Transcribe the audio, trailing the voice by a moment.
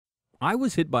I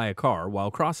was hit by a car while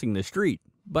crossing the street,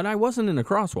 but I wasn't in a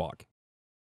crosswalk.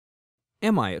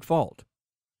 Am I at fault?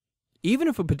 Even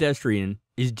if a pedestrian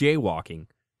is jaywalking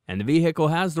and the vehicle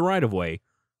has the right-of-way,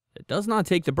 it does not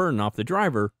take the burden off the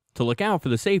driver to look out for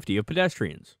the safety of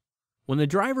pedestrians. When the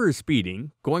driver is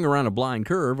speeding, going around a blind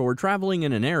curve, or traveling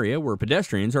in an area where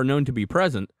pedestrians are known to be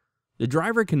present, the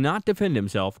driver cannot defend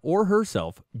himself or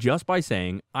herself just by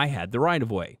saying, "I had the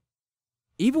right-of-way."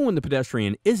 Even when the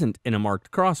pedestrian isn't in a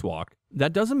marked crosswalk,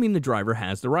 that doesn't mean the driver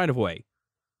has the right-of-way.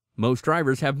 Most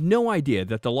drivers have no idea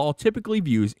that the law typically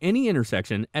views any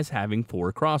intersection as having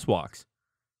 4 crosswalks,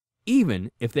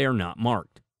 even if they are not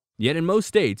marked. Yet in most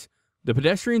states, the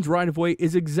pedestrian's right-of-way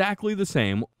is exactly the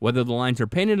same whether the lines are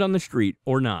painted on the street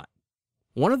or not.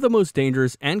 One of the most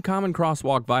dangerous and common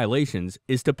crosswalk violations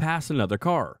is to pass another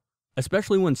car,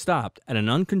 especially when stopped at an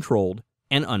uncontrolled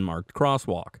and unmarked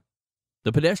crosswalk.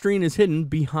 The pedestrian is hidden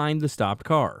behind the stopped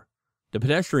car. The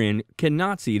pedestrian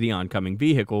cannot see the oncoming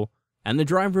vehicle, and the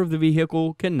driver of the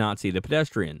vehicle cannot see the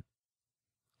pedestrian.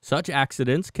 Such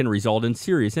accidents can result in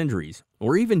serious injuries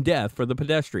or even death for the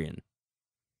pedestrian.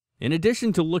 In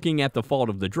addition to looking at the fault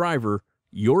of the driver,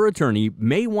 your attorney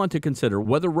may want to consider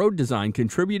whether road design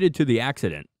contributed to the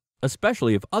accident,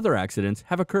 especially if other accidents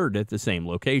have occurred at the same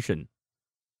location.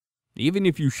 Even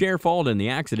if you share fault in the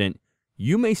accident,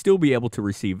 you may still be able to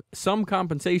receive some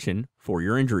compensation for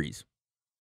your injuries.